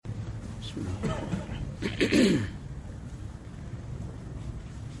Bismillah.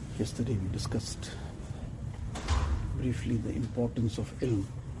 Yesterday we discussed briefly the importance of ilm,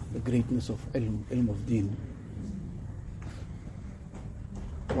 the greatness of ilm of deen.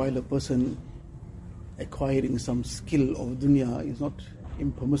 While a person acquiring some skill of dunya is not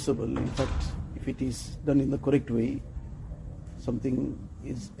impermissible, in fact, if it is done in the correct way, something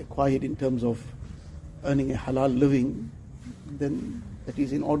is acquired in terms of earning a halal living, then that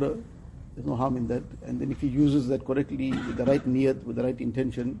is in order. There's no harm in that. And then if he uses that correctly, with the right niyat, with the right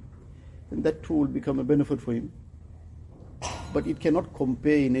intention, then that too will become a benefit for him. But it cannot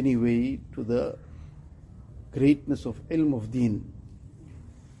compare in any way to the greatness of ilm of deen.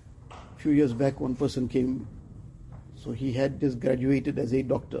 A few years back, one person came, so he had just graduated as a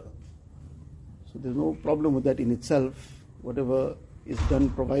doctor. So there's no problem with that in itself. Whatever is done,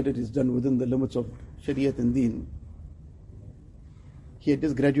 provided is done within the limits of Shariat and Deen. He had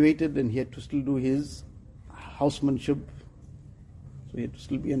just graduated and he had to still do his housemanship. So he had to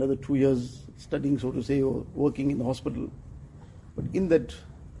still be another 2 years studying, so to say, or working in the hospital. But in that,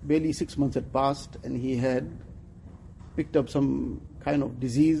 barely 6 months had passed and he had picked up some kind of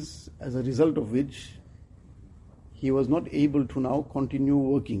disease, as a result of which he was not able to now continue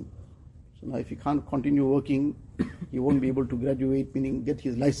working. So now if he can't continue working, he won't be able to graduate, meaning get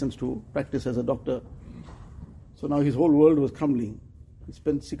his license to practice as a doctor. So now his whole world was crumbling. He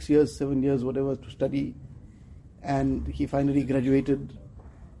spent 6 years, 7 years, whatever, to study, and he finally graduated,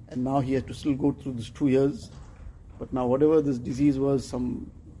 and now he had to still go through this 2 years. But now whatever this disease was,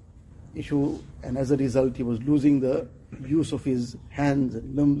 some issue, and as a result he was losing the use of his hands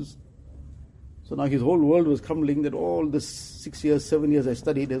and limbs. So now his whole world was crumbling, that all this 6 years, 7 years I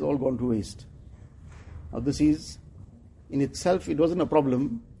studied has all gone to waste. Now this is, in itself, it wasn't a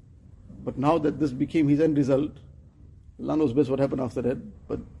problem, but now that this became his end result, Allah knows best what happened after that,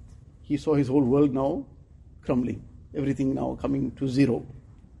 but he saw his whole world now crumbling, everything now coming to zero.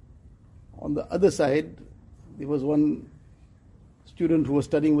 On the other side, there was one student who was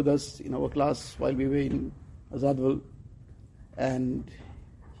studying with us in our class while we were in Azadville, and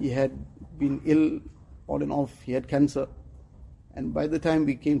he had been ill on and off, he had cancer, and by the time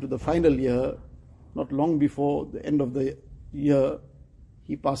we came to the final year, not long before the end of the year,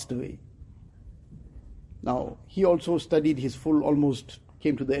 he passed away. Now, he also studied his full, almost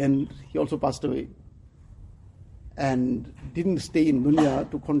came to the end, he also passed away, and didn't stay in dunya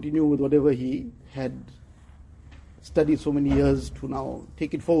to continue with whatever he had studied so many years to now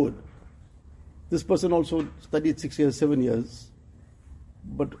take it forward. This person also studied 6 years, 7 years,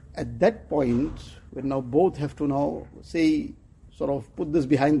 but at that point, when now both have to now say, sort of put this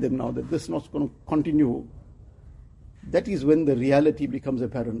behind them now, that this is not going to continue, that is when the reality becomes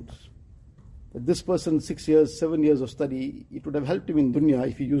apparent. That this person, 6 years, 7 years of study, it would have helped him in dunya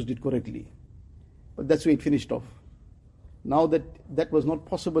if he used it correctly. But that's where it finished off. Now that that was not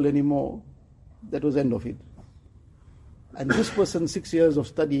possible anymore, that was the end of it. And this person, 6 years of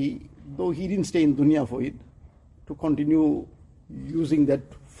study, though he didn't stay in dunya for it, to continue using that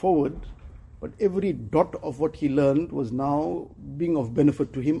forward, but every dot of what he learned was now being of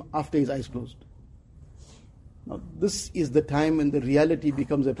benefit to him after his eyes closed. Now this is the time when the reality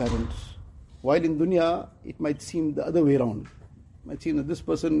becomes apparent. While in dunya, it might seem the other way around. It might seem that this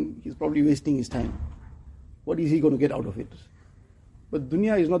person, he's probably wasting his time. What is he going to get out of it? But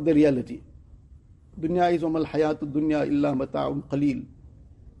dunya is not the reality. Dunya is وَمَا الْحَيَاةُ الدُّنْيَا إِلَّا مَتَاعٌ قَلِيلٌ.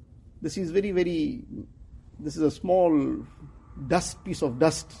 This is this is a small piece of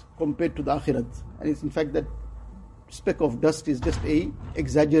dust compared to the akhirat. And it's in fact that speck of dust is just a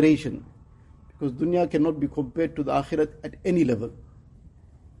exaggeration. Because dunya cannot be compared to the akhirat at any level.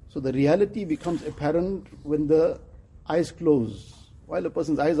 So the reality becomes apparent when the eyes close. While a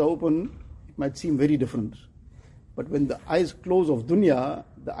person's eyes are open, it might seem very different. But when the eyes close of dunya,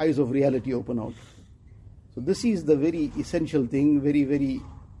 the eyes of reality open out. So this is the very essential thing, very, very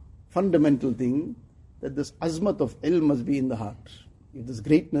fundamental thing, that this azmat of ilm must be in the heart. If this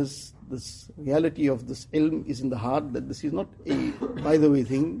greatness, this reality of this ilm is in the heart, that this is not a by the way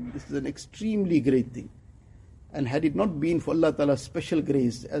thing, this is an extremely great thing. And had it not been for Allah Ta'ala's special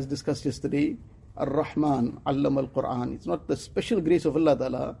grace, as discussed yesterday, Ar-Rahman, Allama al-Quran, it's not the special grace of Allah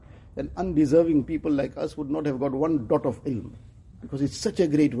Ta'ala, then undeserving people like us would not have got one dot of ilm, because it's such a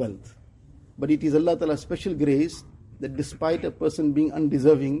great wealth. But it is Allah Ta'ala's special grace that despite a person being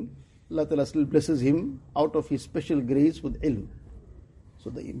undeserving, Allah Ta'ala still blesses him out of His special grace with ilm. So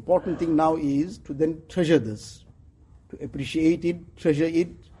the important thing now is to then treasure this, to appreciate it, treasure it,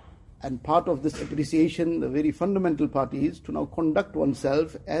 and part of this appreciation, the very fundamental part is to now conduct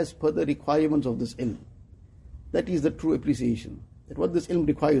oneself as per the requirements of this ilm. That is the true appreciation, that what this ilm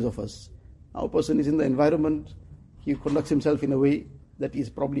requires of us. Now a person is in the environment, he conducts himself in a way that is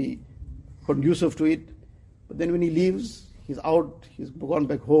probably conducive to it. But then when he leaves, he's out, he's gone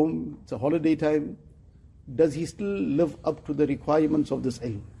back home, it's a holiday time. Does he still live up to the requirements of this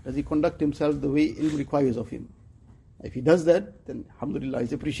ilm? Does he conduct himself the way ilm requires of him? If he does that, then alhamdulillah,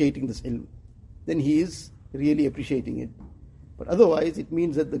 he's appreciating this ilm. Then he is really appreciating it. But otherwise, it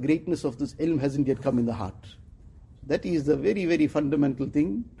means that the greatness of this ilm hasn't yet come in the heart. That is the very, very fundamental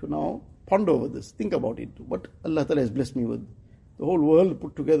thing to now ponder over this. Think about it. What Allah Ta'ala has blessed me with. The whole world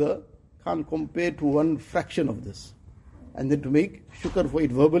put together can't compare to one fraction of this. And then to make shukr for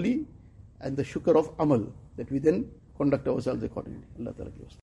it verbally, and the shukr of amal, that we then conduct ourselves accordingly. Allah Ta'ala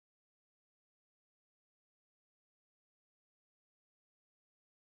gives.